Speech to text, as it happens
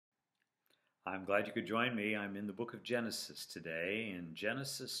I'm glad you could join me. I'm in the book of Genesis today, in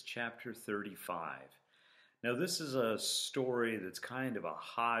Genesis chapter 35. Now, this is a story that's kind of a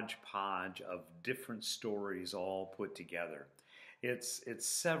hodgepodge of different stories all put together. It's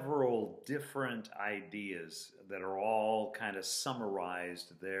several different ideas that are all kind of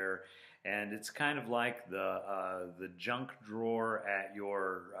summarized there, and it's kind of like the junk drawer at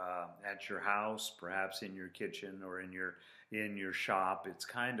your house, perhaps in your kitchen or in your shop. It's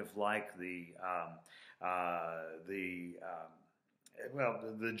kind of like the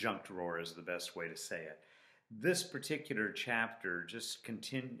junk drawer is the best way to say it. This particular chapter just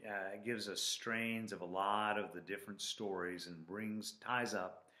gives us strains of a lot of the different stories and brings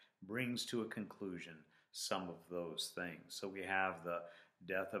to a conclusion some of those things. So we have the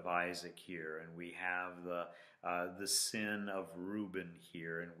death of Isaac here, and we have the sin of Reuben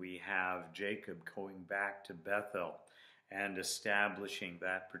here, and we have Jacob going back to Bethel and establishing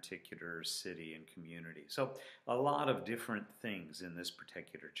that particular city and community. So a lot of different things in this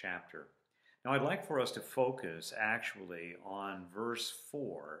particular chapter. Now, I'd like for us to focus actually on verse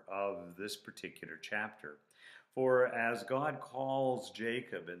 4 of this particular chapter. For as God calls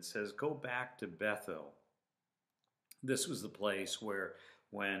Jacob and says, "Go back to Bethel," this was the place where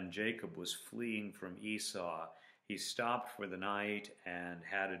when Jacob was fleeing from Esau, he stopped for the night and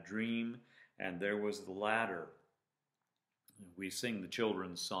had a dream, and there was the ladder. We sing the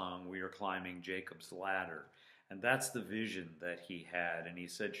children's song, "We are climbing Jacob's ladder." And that's the vision that he had. And he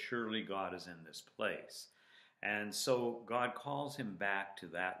said, surely God is in this place. And so God calls him back to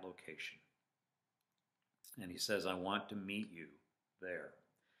that location. And he says, I want to meet you there.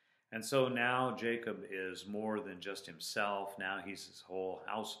 And so now Jacob is more than just himself. Now he's his whole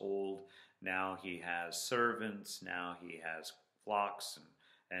household. Now he has servants. Now he has flocks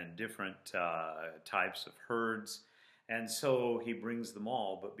and different types of herds. And so he brings them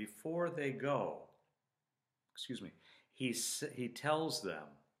all. But before they go, he tells them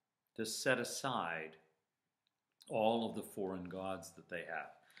to set aside all of the foreign gods that they have.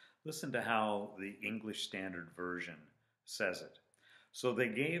 Listen to how the English Standard Version says it. So they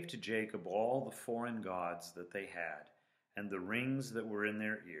gave to Jacob all the foreign gods that they had, and the rings that were in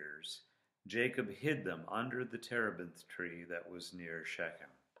their ears. Jacob hid them under the terebinth tree that was near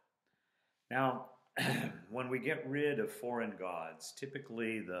Shechem. Now, when we get rid of foreign gods,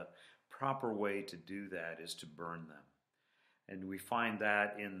 typically the proper way to do that is to burn them. And we find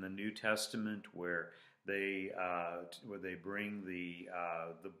that in the New Testament where they bring the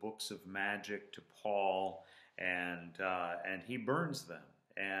books of magic to Paul, and he burns them.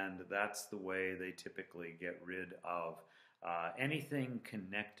 And that's the way they typically get rid of anything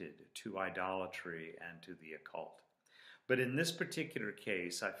connected to idolatry and to the occult. But in this particular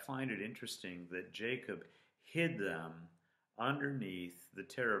case, I find it interesting that Jacob hid them underneath the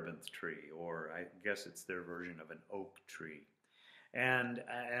terebinth tree, or I guess it's their version of an oak tree. And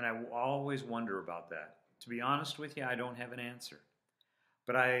I always wonder about that. To be honest with you, I don't have an answer.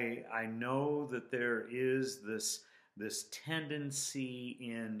 But I know that there is this tendency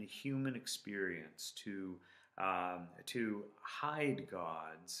in human experience to hide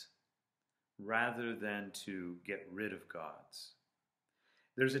gods rather than to get rid of gods.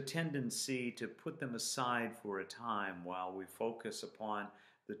 There's a tendency to put them aside for a time while we focus upon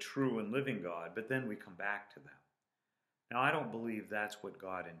the true and living God, but then we come back to them. Now, I don't believe that's what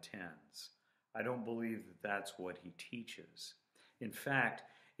God intends. I don't believe that that's what he teaches. In fact,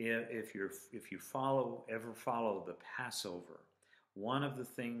 if you ever follow the Passover, one of the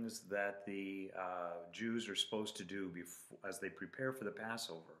things that the Jews are supposed to do as they prepare for the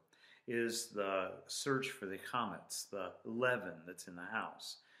Passover is the search for the chametz, the leaven that's in the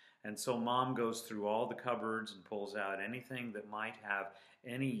house. And so mom goes through all the cupboards and pulls out anything that might have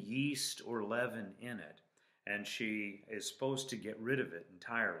any yeast or leaven in it. And she is supposed to get rid of it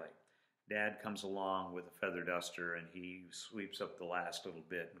entirely. Dad comes along with a feather duster and he sweeps up the last little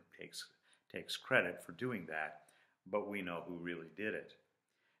bit and takes credit for doing that. But we know who really did it.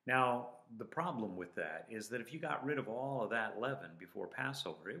 Now, the problem with that is that if you got rid of all of that leaven before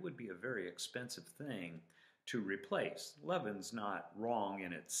Passover, it would be a very expensive thing to replace. Leaven's not wrong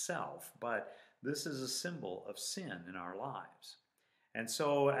in itself, but this is a symbol of sin in our lives. And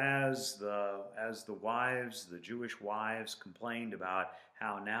so as the wives, the Jewish wives, complained about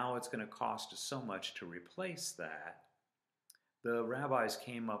how now it's going to cost us so much to replace that, the rabbis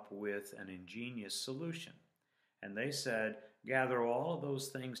came up with an ingenious solution. And they said, gather all of those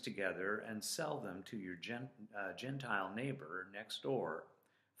things together and sell them to your Gentile neighbor next door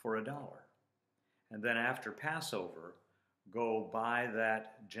for $1. And then after Passover, go buy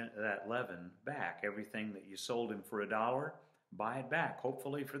that leaven back. Everything that you sold him for $1, buy it back,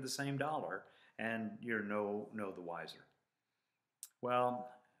 hopefully for the same dollar, and you're no the wiser. Well,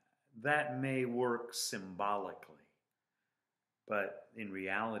 that may work symbolically, but in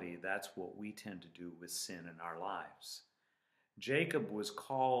reality, that's what we tend to do with sin in our lives. Jacob was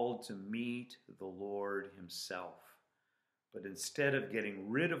called to meet the Lord himself, but instead of getting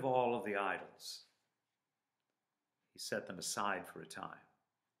rid of all of the idols, he set them aside for a time.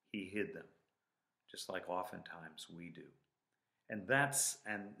 He hid them, just like oftentimes we do.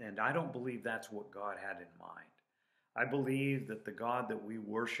 And I don't believe that's what God had in mind. I believe that the God that we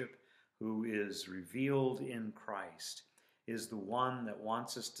worship, who is revealed in Christ, is the one that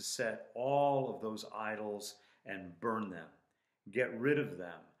wants us to set all of those idols and burn them, get rid of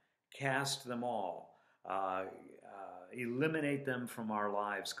them, cast them all, eliminate them from our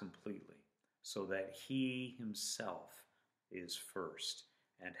lives completely, so that He Himself is first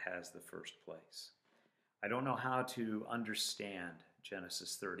and has the first place. I don't know how to understand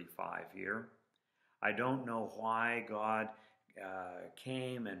Genesis 35 here. I don't know why God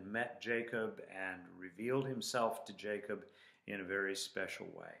came and met Jacob and revealed himself to Jacob in a very special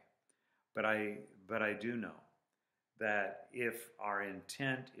way. But I do know that if our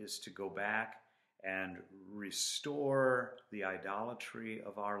intent is to go back and restore the idolatry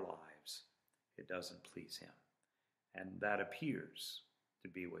of our lives, it doesn't please Him. And that appears to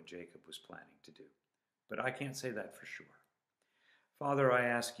be what Jacob was planning to do. But I can't say that for sure. Father, I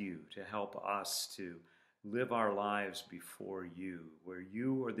ask you to help us to live our lives before you, where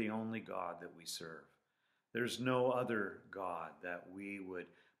you are the only God that we serve. There's no other God that we would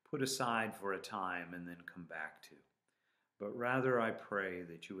put aside for a time and then come back to. But rather I pray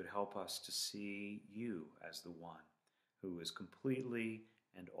that you would help us to see you as the one who is completely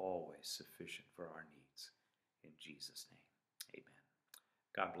and always sufficient for our needs. In Jesus' name, amen.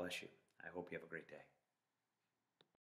 God bless you. I hope you have a great day.